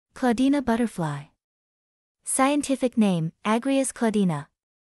Claudina butterfly. Scientific name, Agrias claudina.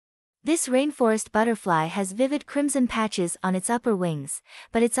 This rainforest butterfly has vivid crimson patches on its upper wings,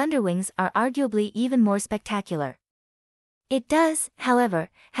 but its underwings are arguably even more spectacular. It does, however,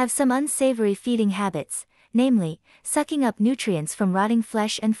 have some unsavory feeding habits, namely, sucking up nutrients from rotting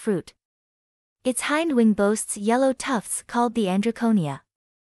flesh and fruit. Its hind wing boasts yellow tufts called the androconia.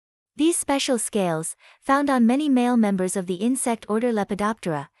 These special scales, found on many male members of the insect order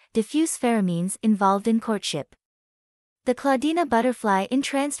Lepidoptera, diffuse pheromones involved in courtship. The Claudina butterfly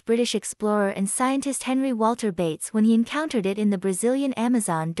entranced British explorer and scientist Henry Walter Bates when he encountered it in the Brazilian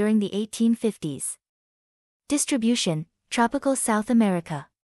Amazon during the 1850s. Distribution: tropical South America.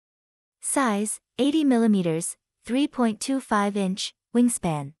 Size: 80 mm, 3.25 inch,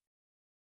 wingspan.